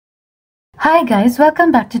Hi guys,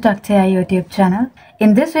 welcome back to Dr. AI YouTube channel.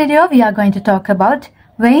 In this video, we are going to talk about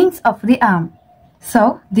veins of the arm.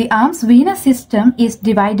 So, the arm's venous system is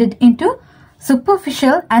divided into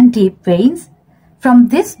superficial and deep veins. From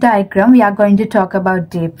this diagram, we are going to talk about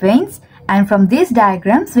deep veins, and from these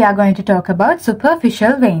diagrams, we are going to talk about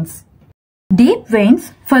superficial veins. Deep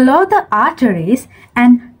veins follow the arteries,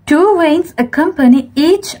 and two veins accompany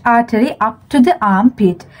each artery up to the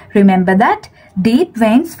armpit. Remember that deep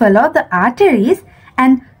veins follow the arteries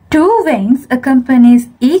and two veins accompanies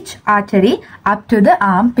each artery up to the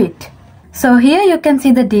armpit. So here you can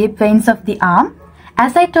see the deep veins of the arm.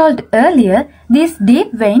 As I told earlier, these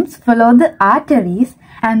deep veins follow the arteries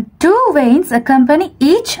and two veins accompany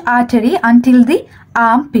each artery until the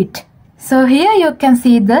armpit. So here you can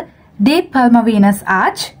see the deep pulmovenous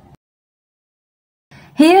arch.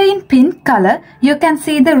 Here in pink color, you can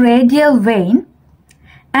see the radial vein,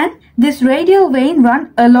 and this radial vein runs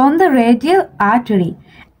along the radial artery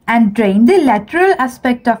and drain the lateral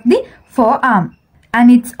aspect of the forearm,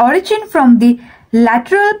 and its origin from the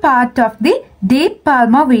lateral part of the deep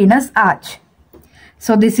pulmovenous arch.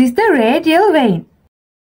 So this is the radial vein.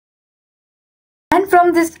 And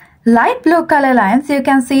from this light blue color lines, you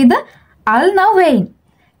can see the ulnar vein.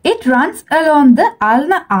 It runs along the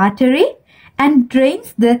ulnar artery and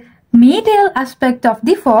drains the medial aspect of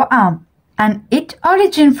the forearm, and it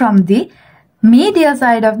origins from the medial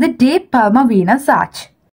side of the deep pulmovenous arch.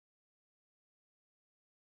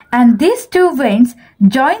 And these two veins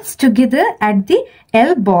joins together at the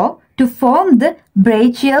elbow to form the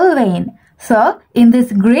brachial vein. So in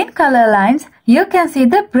this green color lines, you can see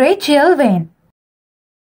the brachial vein.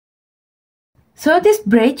 So this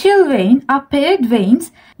brachial vein are paired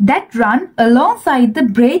veins that run alongside the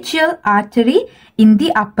brachial artery in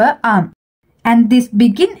the upper arm. And this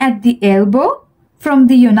begin at the elbow from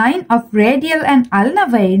the union of radial and ulnar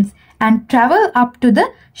veins and travel up to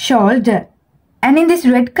the shoulder. And in this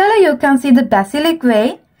red color you can see the basilic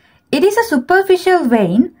vein. It is a superficial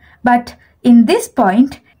vein, but in this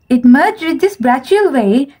point it merged with this brachial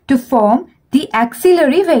vein to form the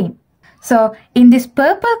axillary vein. So in this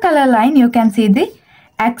purple color line you can see the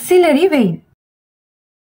axillary vein.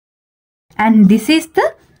 And this is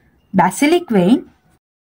the basilic vein.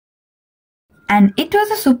 And it was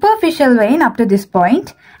a superficial vein up to this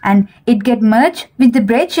point, and it get merged with the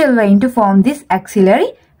brachial vein to form this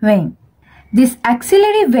axillary vein. This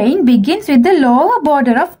axillary vein begins with the lower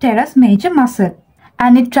border of teres major muscle,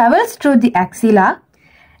 and it travels through the axilla,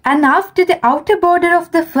 and after the outer border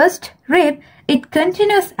of the first rib, it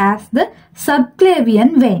continues as the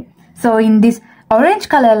subclavian vein. So in this orange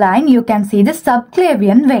color line, you can see the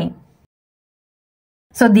subclavian vein.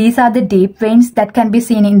 So these are the deep veins that can be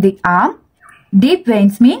seen in the arm. Deep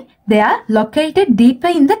veins mean they are located deeper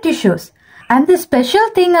in the tissues. And the special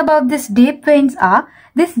thing about these deep veins are,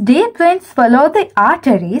 these deep veins follow the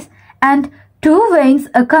arteries and two veins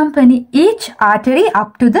accompany each artery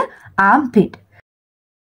up to the armpit.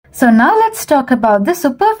 So now let's talk about the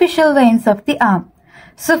superficial veins of the arm.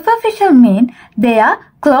 Superficial mean they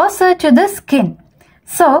are closer to the skin.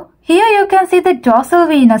 So here you can see the dorsal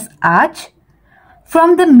venous arch.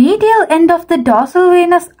 From the medial end of the dorsal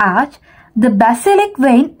venous arch, the basilic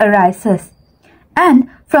vein arises. And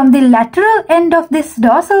from the lateral end of this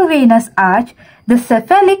dorsal venous arch, the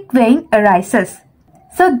cephalic vein arises.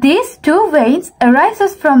 So these two veins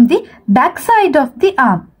arises from the back side of the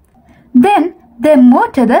arm. Then they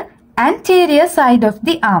move to the anterior side of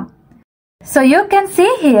the arm. So you can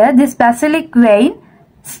see here this basilic vein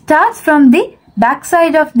starts from the back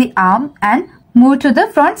side of the arm and move to the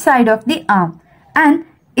front side of the arm, and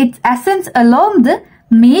it ascends along the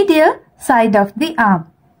medial side of the arm.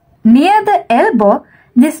 Near the elbow,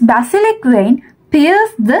 this basilic vein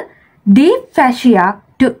pierces the deep fascia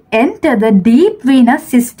to enter the deep venous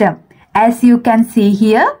system. As you can see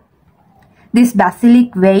here, this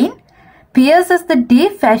basilic vein pierces the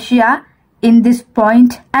deep fascia in this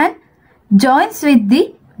point and joins with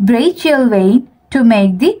the brachial vein to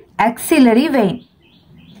make the axillary vein.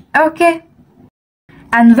 Okay.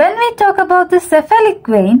 And when we talk about the cephalic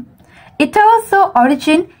vein, it also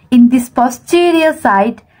origins in this posterior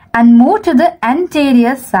side and move to the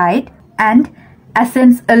anterior side and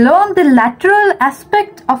ascends along the lateral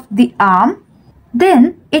aspect of the arm.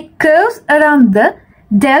 Then it curves around the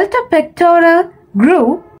delta pectoral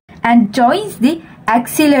groove and joins the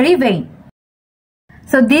axillary vein.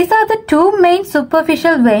 So these are the two main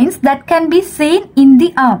superficial veins that can be seen in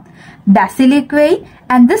the arm, basilic vein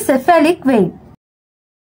and the cephalic vein.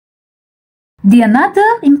 The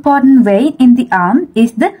another important vein in the arm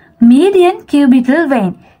is the median cubital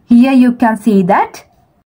vein. Here you can see that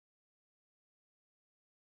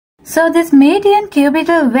So this median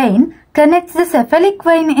cubital vein connects the cephalic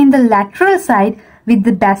vein in the lateral side with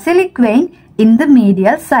the basilic vein in the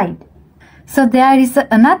medial side. So there is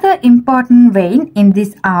another important vein in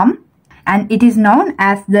this arm, and it is known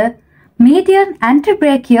as the median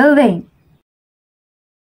antebrachial vein.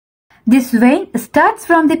 This vein starts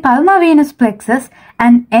from the palmar venous plexus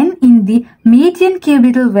and ends in the median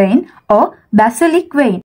cubital vein or basilic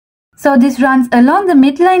vein. So this runs along the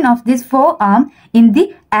midline of this forearm in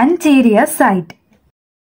the anterior side.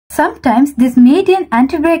 Sometimes this median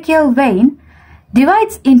antebrachial vein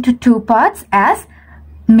divides into two parts as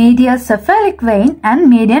medial cephalic vein and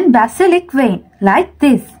median basilic vein, like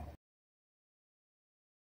this.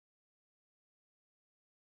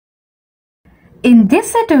 In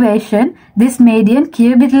this situation, this median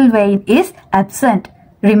cubital vein is absent.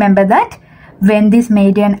 Remember that when this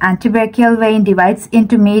median antebrachial vein divides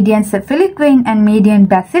into median cephalic vein and median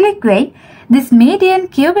basilic vein, this median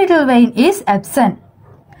cubital vein is absent.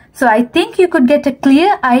 So I think you could get a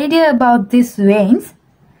clear idea about these veins.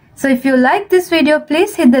 So if you like this video,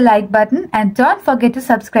 please hit the like button and don't forget to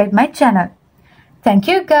subscribe my channel. Thank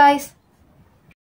you guys.